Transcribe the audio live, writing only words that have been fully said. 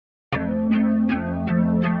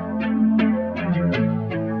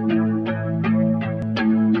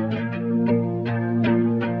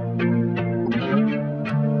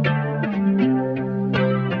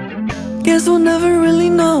Guess we'll never really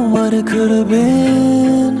know what it could have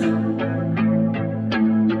been,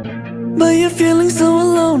 but you're feeling so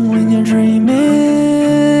alone when you're dreaming.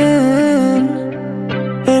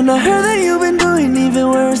 And I heard that you've been doing even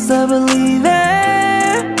worse, I believe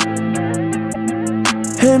it.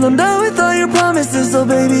 And I'm done with all your promises, so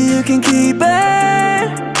baby you can keep it.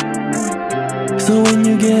 So when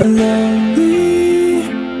you get lonely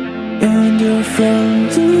and you're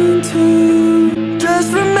frozen too,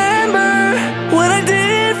 just remember what I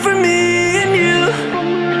did for me and you.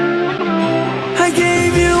 I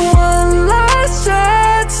gave you one last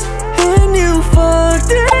chance and you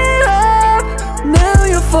fucked it up. Now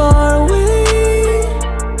you're far away,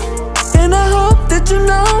 and I hope that you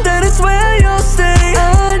know that it's where you'll stay.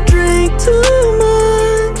 I drink too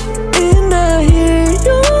much and I hear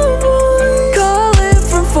your voice calling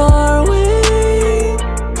from far away,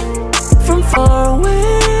 from far away.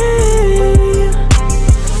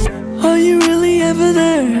 Are you really ever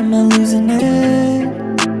there? Am I losing it?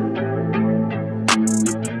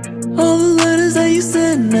 All the letters that you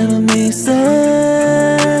sent never made sense,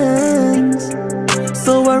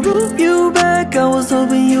 so I wrote you back. I was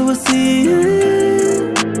hoping you would see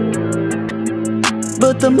it,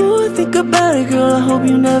 but the more I think about it, girl, I hope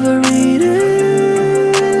you never read it.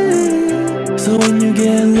 So when you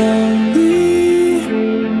get lonely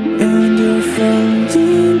and you're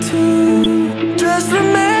frozen too, just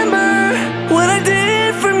remember what I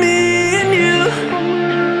did for me and you.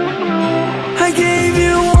 I gave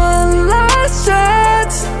you one last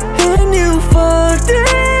chance and you fucked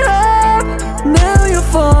it up. Now you're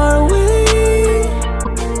far away,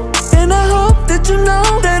 and I hope that you know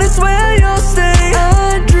that it's where you'll stay.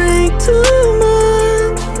 I drink too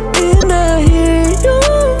much and I hear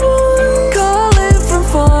your voice calling from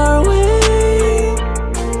far away,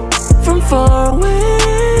 from far away.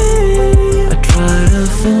 I try to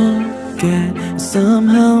forget,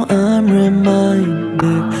 somehow I'm reminded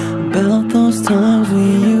about those times we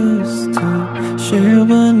used to share,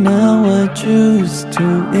 but now I choose to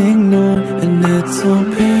ignore. And it's so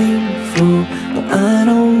painful, but I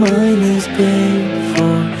don't mind this pain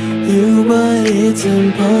for you. But it's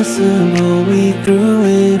impossible, we threw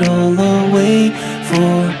it all away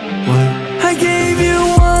for